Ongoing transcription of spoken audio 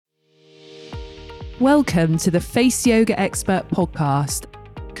Welcome to the Face Yoga Expert podcast.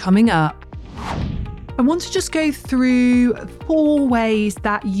 Coming up, I want to just go through 4 ways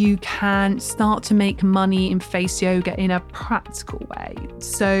that you can start to make money in face yoga in a practical way.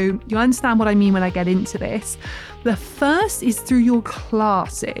 So you understand what I mean when I get into this. The first is through your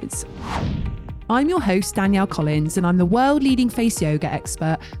classes. I'm your host, Danielle Collins, and I'm the world-leading face yoga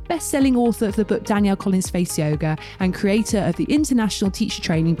expert, best-selling author of the book Danielle Collins Face Yoga, and creator of the international teacher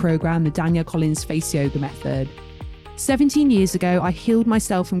training program, the Danielle Collins Face Yoga Method. 17 years ago, I healed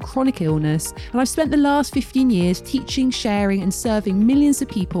myself from chronic illness, and I've spent the last 15 years teaching, sharing, and serving millions of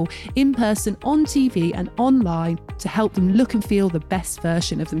people in person, on TV, and online to help them look and feel the best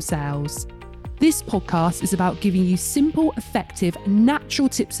version of themselves. This podcast is about giving you simple, effective, natural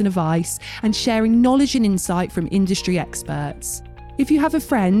tips and advice and sharing knowledge and insight from industry experts. If you have a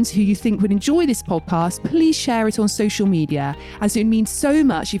friend who you think would enjoy this podcast, please share it on social media, as it would mean so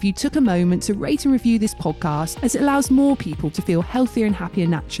much if you took a moment to rate and review this podcast, as it allows more people to feel healthier and happier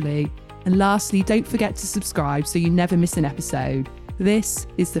naturally. And lastly, don't forget to subscribe so you never miss an episode. This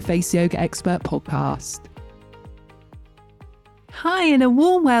is the Face Yoga Expert Podcast. Hi, and a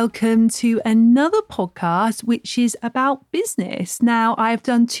warm welcome to another podcast, which is about business. Now, I've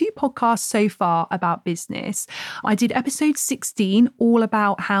done 2 podcasts so far about business. I did episode 16, all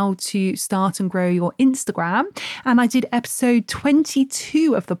about how to start and grow your Instagram. And I did episode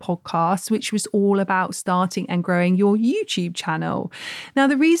 22 of the podcast, which was all about starting and growing your YouTube channel. Now,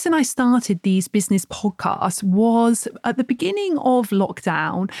 the reason I started these business podcasts was at the beginning of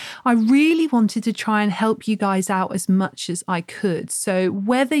lockdown, I really wanted to try and help you guys out as much as I could. So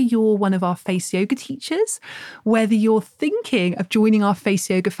whether you're one of our face yoga teachers, whether you're thinking of joining our face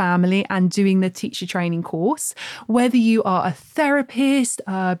yoga family and doing the teacher training course, whether you are a therapist,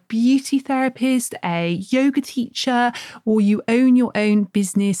 a beauty therapist, a yoga teacher, or you own your own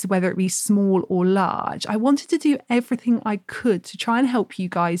business, whether it be small or large, I wanted to do everything I could to try and help you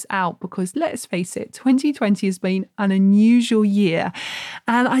guys out, because let's face it, 2020 has been an unusual year.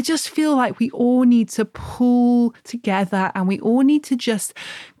 And I just feel like we all need to pull together, and we all need to just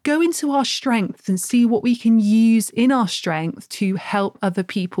go into our strengths and see what we can use in our strength to help other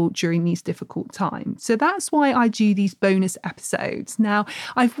people during these difficult times. So that's why I do these bonus episodes. Now,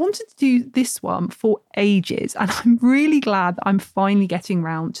 I've wanted to do this one for ages, and I'm really glad that I'm finally getting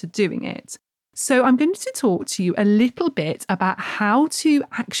around to doing it. So I'm going to talk to you a little bit about how to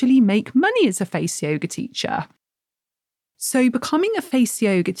actually make money as a face yoga teacher. So becoming a face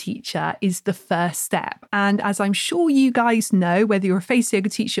yoga teacher is the first step. And as I'm sure you guys know, whether you're a face yoga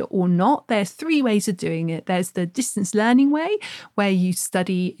teacher or not, there's 3 ways of doing it. There's the distance learning way, where you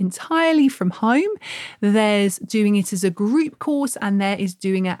study entirely from home. There's doing it as a group course, and there is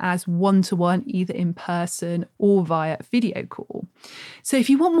doing it as one-to-one, either in person or via video call. So if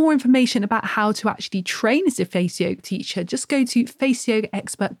you want more information about how to actually train as a face yoga teacher, just go to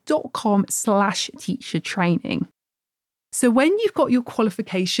faceyogaexpert.com/teacher training. So when you've got your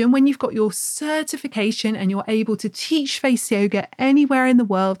qualification, when you've got your certification and you're able to teach face yoga anywhere in the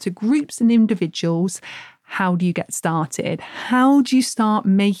world to groups and individuals, how do you get started? How do you start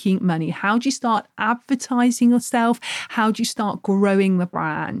making money? How do you start advertising yourself? How do you start growing the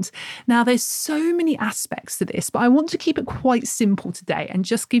brand? Now, there's so many aspects to this, but I want to keep it quite simple today and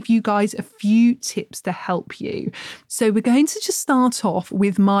just give you guys a few tips to help you. So we're going to just start off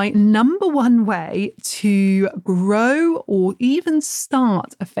with my number 1 way to grow or even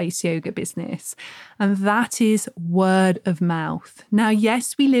start a face yoga business, and that is word of mouth. Now,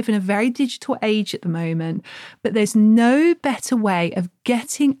 yes, we live in a very digital age at the moment, but there's no better way of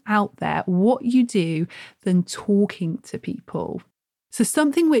getting out there what you do than talking to people. So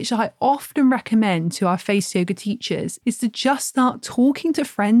something which I often recommend to our face yoga teachers is to just start talking to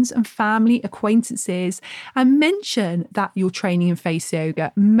friends and family, acquaintances, and mention that you're training in face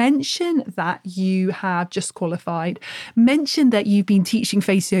yoga. Mention that you have just qualified. Mention that you've been teaching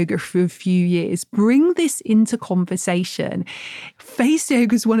face yoga for a few years. Bring this into conversation. Face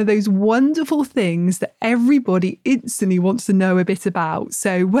yoga is one of those wonderful things that everybody instantly wants to know a bit about.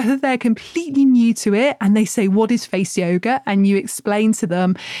 So whether they're completely new to it and they say, "What is face yoga?" and you explain to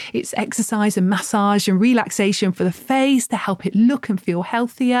them it's exercise and massage and relaxation for the face to help it look and feel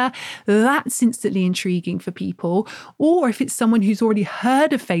healthier, that's instantly intriguing for people. Or if it's someone who's already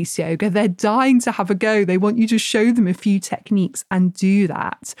heard of face yoga, they're dying to have a go. They want you to show them a few techniques, and do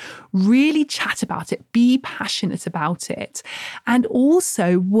that. Really chat about it. Be passionate about it. And And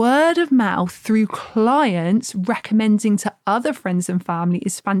also word of mouth through clients recommending to other friends and family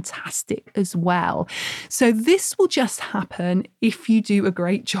is fantastic as well. So this will just happen if you do a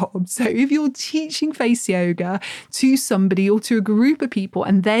great job. So if you're teaching face yoga to somebody or to a group of people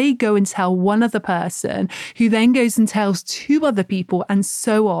and they go and tell one other person who then goes and tells two other people and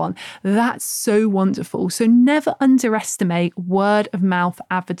so on, that's so wonderful. So never underestimate word of mouth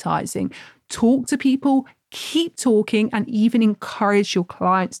advertising. Talk to people, keep talking, and even encourage your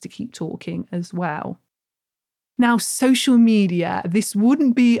clients to keep talking as well. Now, social media, this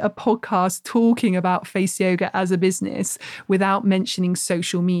wouldn't be a podcast talking about face yoga as a business without mentioning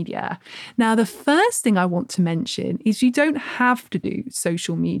social media. Now, the first thing I want to mention is you don't have to do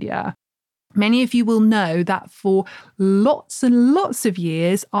social media. Many of you will know that for lots and lots of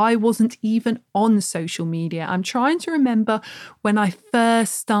years, I wasn't even on social media. I'm trying to remember when I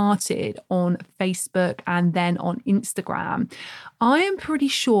first started on Facebook and then on Instagram. I am pretty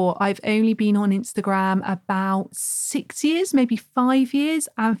sure I've only been on Instagram about 6 years, maybe 5 years,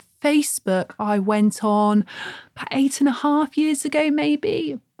 and Facebook I went on about 8.5 years ago,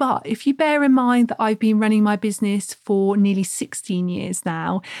 maybe. But if you bear in mind that I've been running my business for nearly 16 years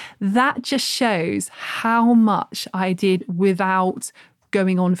now, that just shows how much I did without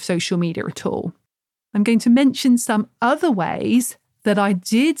going on social media at all. I'm going to mention some other ways that I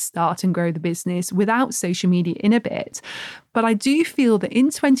did start and grow the business without social media in a bit. But I do feel that in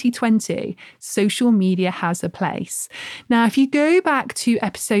 2020, social media has a place. Now, if you go back to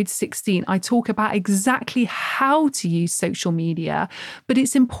episode 16, I talk about exactly how to use social media, but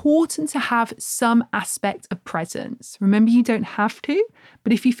it's important to have some aspect of presence. Remember, you don't have to,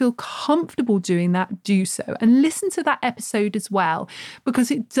 but if you feel comfortable doing that, do so. And listen to that episode as well,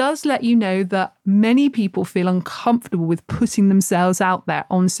 because it does let you know that many people feel uncomfortable with putting themselves out there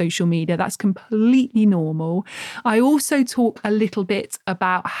on social media. That's completely normal. I also talk a little bit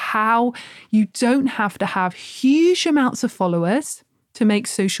about how you don't have to have huge amounts of followers to make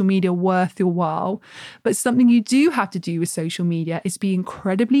social media worth your while. But something you do have to do with social media is be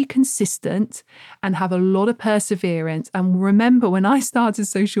incredibly consistent and have a lot of perseverance. And remember, when I started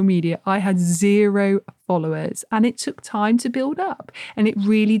social media, I had 0 followers and it took time to build up. And it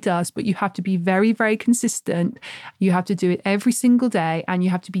really does. But you have to be very, very consistent. You have to do it every single day and you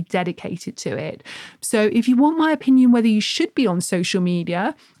have to be dedicated to it. So if you want my opinion whether you should be on social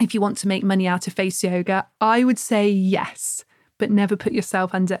media, if you want to make money out of face yoga, I would say yes, but never put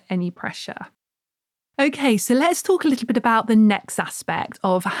yourself under any pressure. Okay, so let's talk a little bit about the next aspect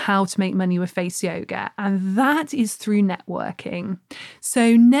of how to make money with face yoga, and that is through networking.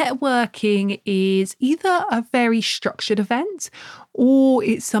 So networking is either a very structured event or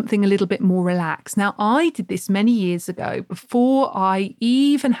it's something a little bit more relaxed. Now, I did this many years ago before I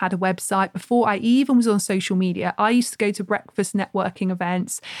even had a website, before I even was on social media. I used to go to breakfast networking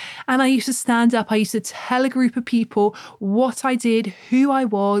events and I used to stand up. I used to tell a group of people what I did, who I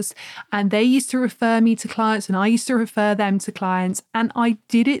was, and they used to refer me to clients and I used to refer them to clients. And I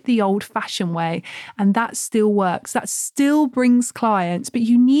did it the old-fashioned way. And that still works. That still brings clients, but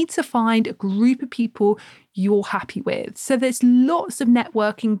you need to find a group of people you're happy with. So there's lots of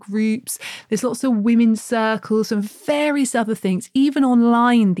networking groups, there's lots of women's circles and various other things, even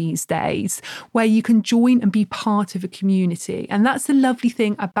online these days, where you can join and be part of a community. And that's the lovely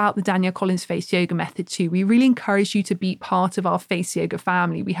thing about the Danielle Collins Face Yoga Method too. We really encourage you to be part of our face yoga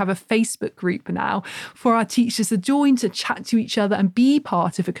family. We have a Facebook group now for our teachers to join, to chat to each other and be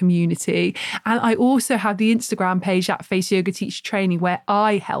part of a community. And I also have the Instagram page at Face Yoga Teacher Training where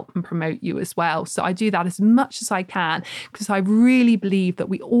I help and promote you as well. So I do that as much as I can because I really believe that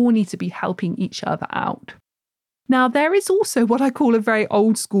we all need to be helping each other out. Now, there is also what I call a very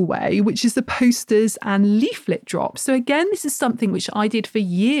old school way, which is the posters and leaflet drops. So again, this is something which I did for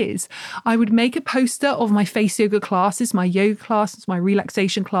years. I would make a poster of my face yoga classes, my yoga classes, my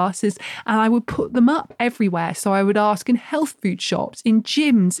relaxation classes, and I would put them up everywhere. So I would ask in health food shops, in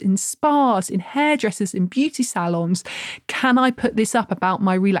gyms, in spas, in hairdressers, in beauty salons, can I put this up about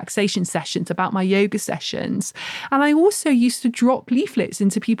my relaxation sessions, about my yoga sessions? And I also used to drop leaflets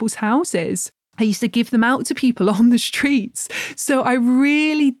into people's houses. I used to give them out to people on the streets. So I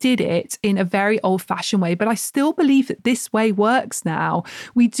really did it in a very old-fashioned way, but I still believe that this way works now.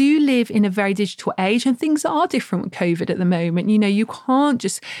 We do live in a very digital age and things are different with COVID at the moment. You know, you can't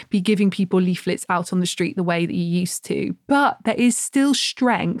just be giving people leaflets out on the street the way that you used to, but there is still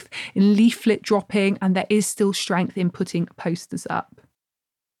strength in leaflet dropping and there is still strength in putting posters up.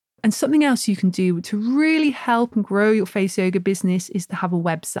 And something else you can do to really help and grow your face yoga business is to have a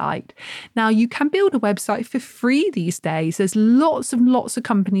website. Now, you can build a website for free these days. There's lots of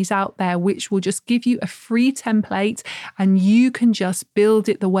companies out there which will just give you a free template and you can just build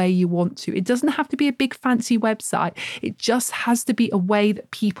it the way you want to. It doesn't have to be a big fancy website. It just has to be a way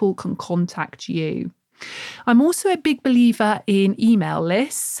that people can contact you. I'm also a big believer in email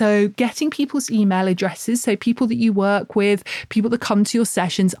lists. So getting people's email addresses, so people that you work with, people that come to your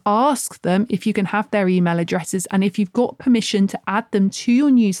sessions, ask them if you can have their email addresses and if you've got permission to add them to your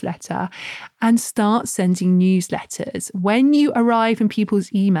newsletter and start sending newsletters. When you arrive in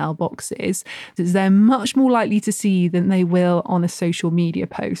people's email boxes, they're much more likely to see you than they will on a social media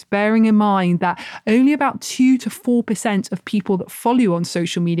post, bearing in mind that only about 2 to 4% of people that follow you on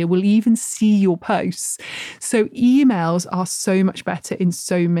social media will even see your posts. So emails are so much better in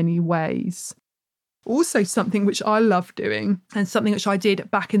so many ways. Also, something which I love doing and something which I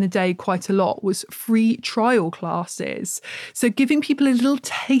did back in the day quite a lot was free trial classes. So giving people a little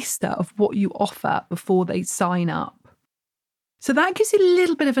taster of what you offer before they sign up. So that gives you a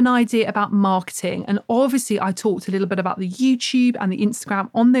little bit of an idea about marketing. And obviously, I talked a little bit about the YouTube and the Instagram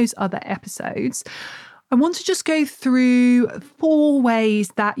on those other episodes. I want to just go through 4 ways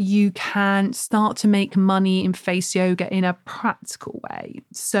that you can start to make money in face yoga in a practical way.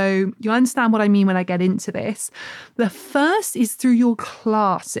 So you understand what I mean when I get into this. The first is through your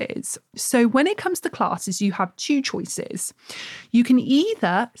classes. So when it comes to classes, you have 2 choices. You can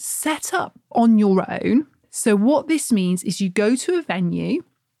either set up on your own. So what this means is you go to a venue,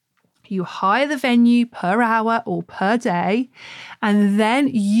 you hire the venue per hour or per day, and then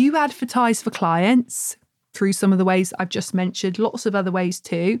you advertise for clients through some of the ways I've just mentioned, lots of other ways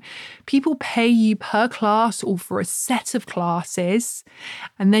too. People pay you per class or for a set of classes,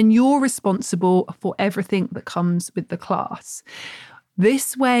 and then you're responsible for everything that comes with the class.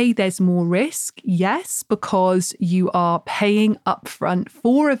 This way, there's more risk, yes, because you are paying upfront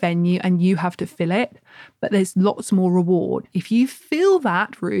for a venue and you have to fill it, but there's lots more reward. If you fill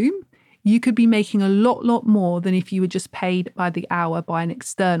that room, you could be making a lot more than if you were just paid by the hour by an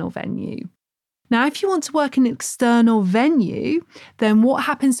external venue. Now, if you want to work in an external venue, then what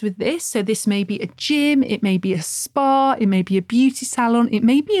happens with this? So this may be a gym, it may be a spa, it may be a beauty salon, it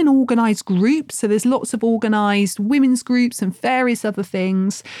may be an organised group. So there's lots of organised women's groups and various other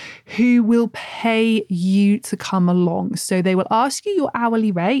things who will pay you to come along. So they will ask you your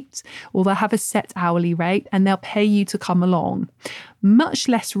hourly rate, or they'll have a set hourly rate and they'll pay you to come along. Much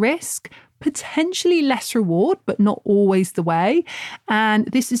less risk, potentially less reward, but not always the way. And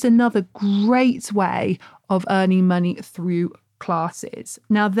this is another great way of earning money through classes.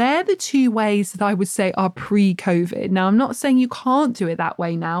 Now, they're the 2 ways that I would say are pre-COVID. Now, I'm not saying you can't do it that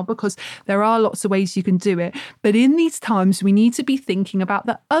way now, because there are lots of ways you can do it. But in these times, we need to be thinking about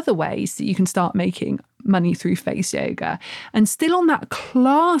the other ways that you can start making money through face yoga. And still on that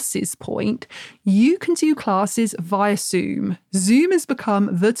classes point, you can do classes via Zoom. Zoom has become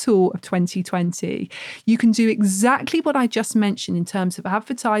the tool of 2020. You can do exactly what I just mentioned in terms of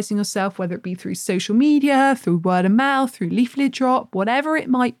advertising yourself, whether it be through social media, through word of mouth, through leaflet drop, whatever it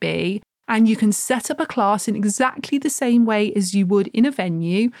might be. And you can set up a class in exactly the same way as you would in a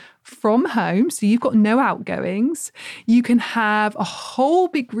venue from home. So you've got no outgoings. You can have a whole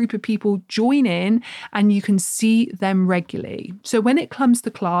big group of people join in and you can see them regularly. So when it comes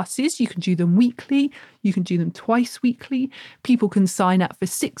to classes, you can do them weekly. You can do them twice weekly. People can sign up for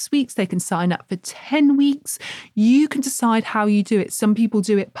 6 weeks. They can sign up for 10 weeks. You can decide how you do it. Some people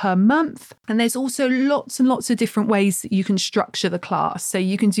do it per month. And there's also lots and lots of different ways that you can structure the class. So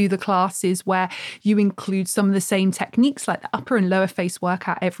you can do the classes where you include some of the same techniques like the upper and lower face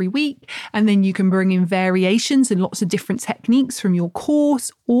workout every week. And then you can bring in variations and lots of different techniques from your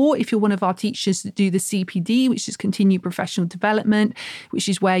course. Or if you're one of our teachers that do the CPD, which is continued professional development, which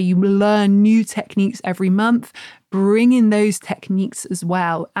is where you learn new techniques every month, bring in those techniques as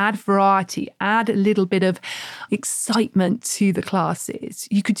well. Add variety, add a little bit of excitement to the classes.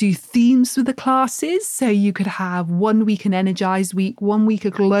 You could do themes for the classes. So you could have 1 week an energized week, 1 week a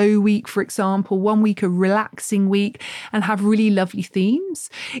glow week, for example, 1 week a relaxing week, and have really lovely themes.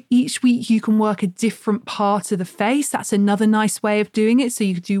 Each week you can work a different part of the face. That's another nice way of doing it. So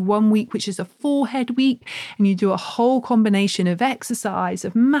you could do 1 week, which is a forehead week, and you do a whole combination of exercise,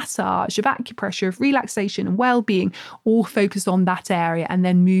 of massage, of acupressure, of relaxation and well-being, all focused on that area, and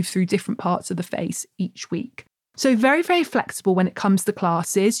then move through different parts of the face each week. So very, very flexible when it comes to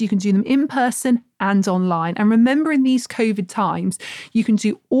classes. You can do them in person and online. And remember, in these COVID times, you can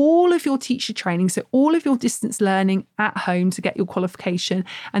do all of your teacher training, so all of your distance learning at home to get your qualification.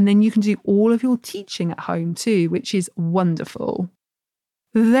 And then you can do all of your teaching at home too, which is wonderful.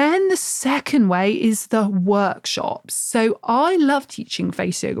 Then the second way is the workshops. So I love teaching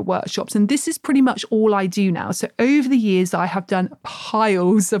face yoga workshops, and this is pretty much all I do now. So over the years, I have done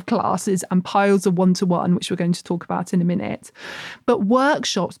piles of classes and piles of one-to-one, which we're going to talk about in a minute. But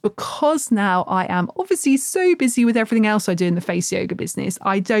workshops, because now I am obviously so busy with everything else I do in the face yoga business,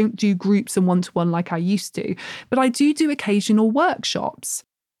 I don't do groups and one-to-one like I used to, but I do occasional workshops.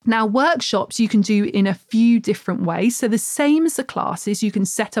 Now, workshops you can do in a few different ways. So the same as the classes, you can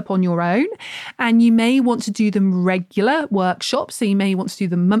set up on your own, and you may want to do them regular workshops. So you may want to do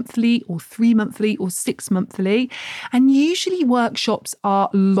them monthly or 3 monthly or 6 monthly. And usually workshops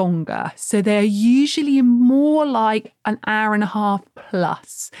are longer. So they're usually more like an hour and a half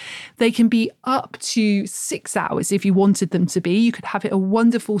plus. They can be up to 6 hours if you wanted them to be. You could have it a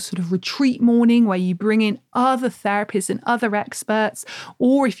wonderful sort of retreat morning where you bring in other therapists and other experts,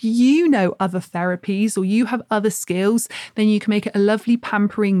 or if you know other therapies or you have other skills, then you can make it a lovely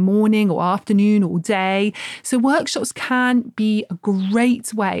pampering morning or afternoon or day. So workshops can be a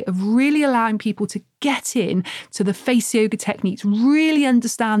great way of really allowing people to get in to the face yoga techniques, really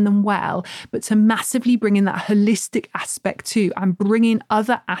understand them well, but to massively bring in that holistic aspect too, and bring in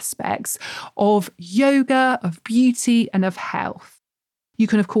other aspects of yoga, of beauty, and of health. You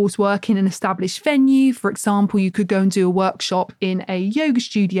can, of course, work in an established venue. For example, you could go and do a workshop in a yoga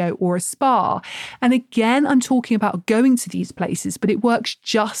studio or a spa. And again, I'm talking about going to these places, but it works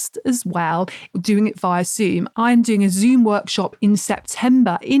just as well doing it via Zoom. I'm doing a Zoom workshop in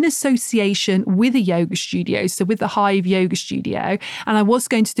September in association with a yoga studio, so with the Hive Yoga Studio. And I was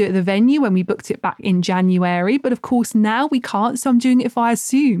going to do it at the venue when we booked it back in January, but of course now we can't, so I'm doing it via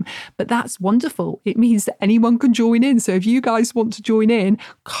Zoom. But that's wonderful. It means that anyone can join in. So if you guys want to join in,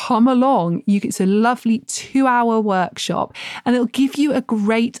 come along. It's a lovely 2-hour workshop, and it'll give you a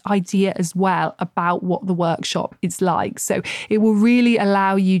great idea as well about what the workshop is like. So it will really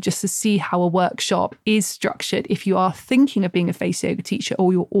allow you just to see how a workshop is structured if you are thinking of being a face yoga teacher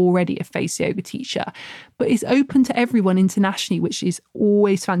or you're already a face yoga teacher. But it's open to everyone internationally, which is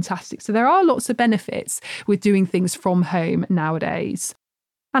always fantastic. So there are lots of benefits with doing things from home nowadays.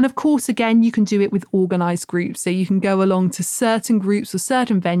 And of course, again, you can do it with organised groups. So you can go along to certain groups or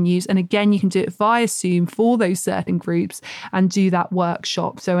certain venues. And again, you can do it via Zoom for those certain groups and do that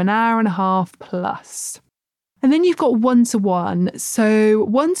workshop. So an hour and a half plus. And then you've got one-to-one. So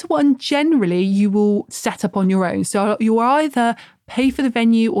one-to-one, generally, you will set up on your own. So you'll either pay for the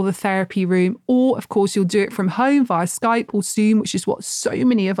venue or the therapy room, or of course, you'll do it from home via Skype or Zoom, which is what so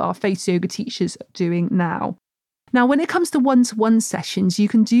many of our face yoga teachers are doing now. Now, when it comes to one-to-one sessions, you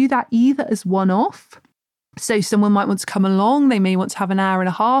can do that either as one-off. So someone might want to come along, they may want to have an hour and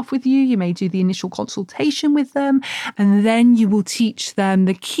a half with you, you may do the initial consultation with them, and then you will teach them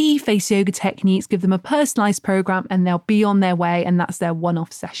the key face yoga techniques, give them a personalised program, and they'll be on their way, and that's their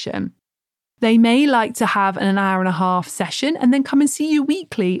one-off session. They may like to have an hour and a half session and then come and see you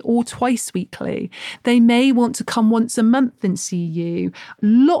weekly or twice weekly. They may want to come once a month and see you.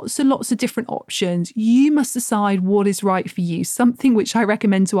 Lots and lots of different options. You must decide what is right for you. Something which I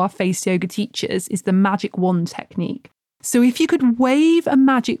recommend to our face yoga teachers is the magic wand technique. So if you could wave a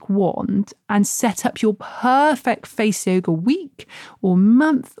magic wand and set up your perfect face yoga week or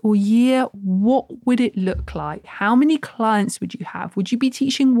month or year, what would it look like? How many clients would you have? Would you be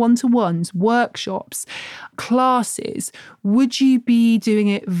teaching one-to-ones, workshops, classes? Would you be doing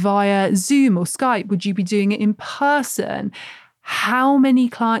it via Zoom or Skype? Would you be doing it in person? How many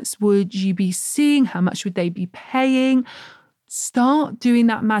clients would you be seeing? How much would they be paying? Start doing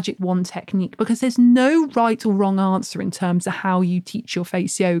that magic wand technique, because there's no right or wrong answer in terms of how you teach your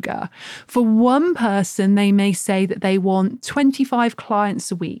face yoga. For one person, they may say that they want 25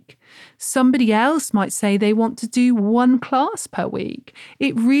 clients a week. Somebody else might say they want to do 1 class per week.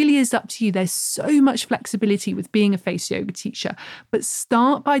 It really is up to you. There's so much flexibility with being a face yoga teacher, but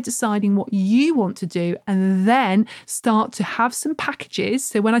start by deciding what you want to do and then start to have some packages.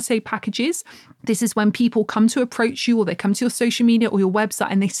 So when I say packages, this is when people come to approach you or they come to your social media or your website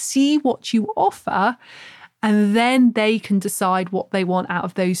and they see what you offer, and then they can decide what they want out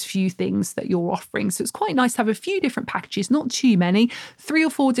of those few things that you're offering. So it's quite nice to have a few different packages, not too many, 3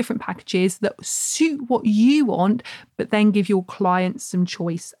 or 4 different packages that suit what you want, but then give your clients some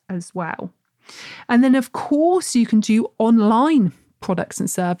choice as well. And then, of course, you can do online products and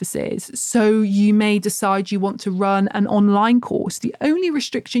services. So you may decide you want to run an online course. The only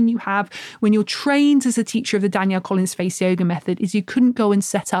restriction you have when you're trained as a teacher of the Danielle Collins Face Yoga Method is you couldn't go and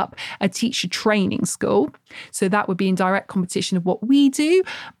set up a teacher training school. So that would be in direct competition of what we do.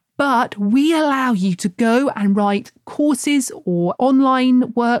 But we allow you to go and write courses or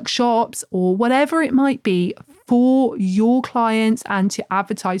online workshops or whatever it might be for your clients and to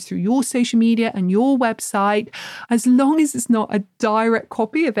advertise through your social media and your website, as long as it's not a direct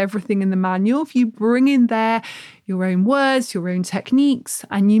copy of everything in the manual. If you bring in there your own words, your own techniques,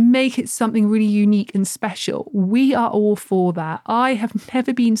 and you make it something really unique and special, we are all for that. I have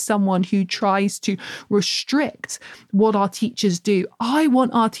never been someone who tries to restrict what our teachers do. I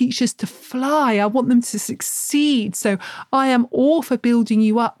want our teachers to fly. I want them to succeed. So I am all for building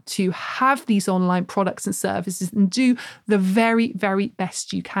you up to have these online products and services and do the very, very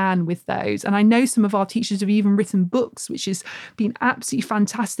best you can with those. And I know some of our teachers have even written books, which has been absolutely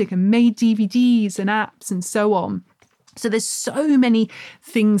fantastic, and made DVDs and apps and so on. So there's so many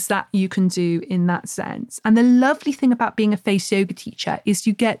things that you can do in that sense. And the lovely thing about being a Face Yoga teacher is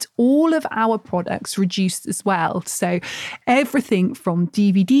you get all of our products reduced as well. So everything from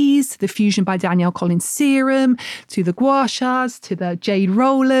DVDs to the Fusion by Danielle Collins serum, to the gua shas, to the jade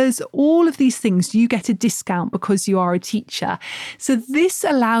rollers, all of these things, you get a discount because you are a teacher. So this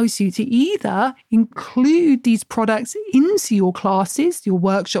allows you to either include these products into your classes, your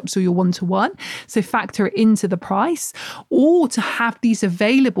workshops, or your one-to-one, so factor it into the price, or to have these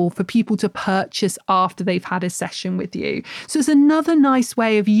available for people to purchase after they've had a session with you. So it's another nice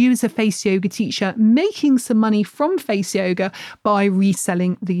way of you as a Face Yoga teacher making some money from Face Yoga by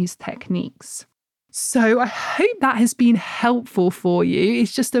reselling these techniques. So I hope that has been helpful for you.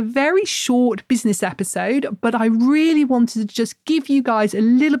 It's just a very short business episode, but I really wanted to just give you guys a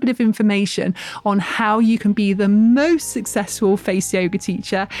little bit of information on how you can be the most successful Face Yoga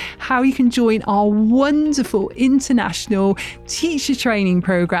teacher, how you can join our wonderful international teacher training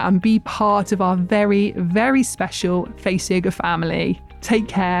program, be part of our very, very special Face Yoga family. Take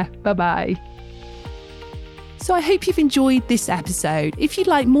care. Bye-bye. So I hope you've enjoyed this episode. If you'd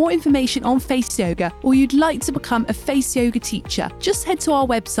like more information on Face Yoga, or you'd like to become a Face Yoga teacher, just head to our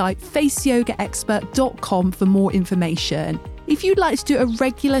website, faceyogaexpert.com, for more information. If you'd like to do a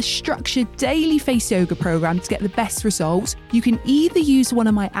regular, structured, daily Face Yoga program to get the best results, you can either use one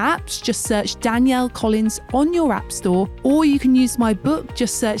of my apps, just search Danielle Collins on your app store, or you can use my book,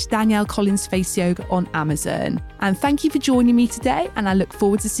 just search Danielle Collins Face Yoga on Amazon. And thank you for joining me today, and I look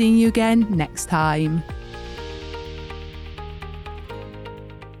forward to seeing you again next time.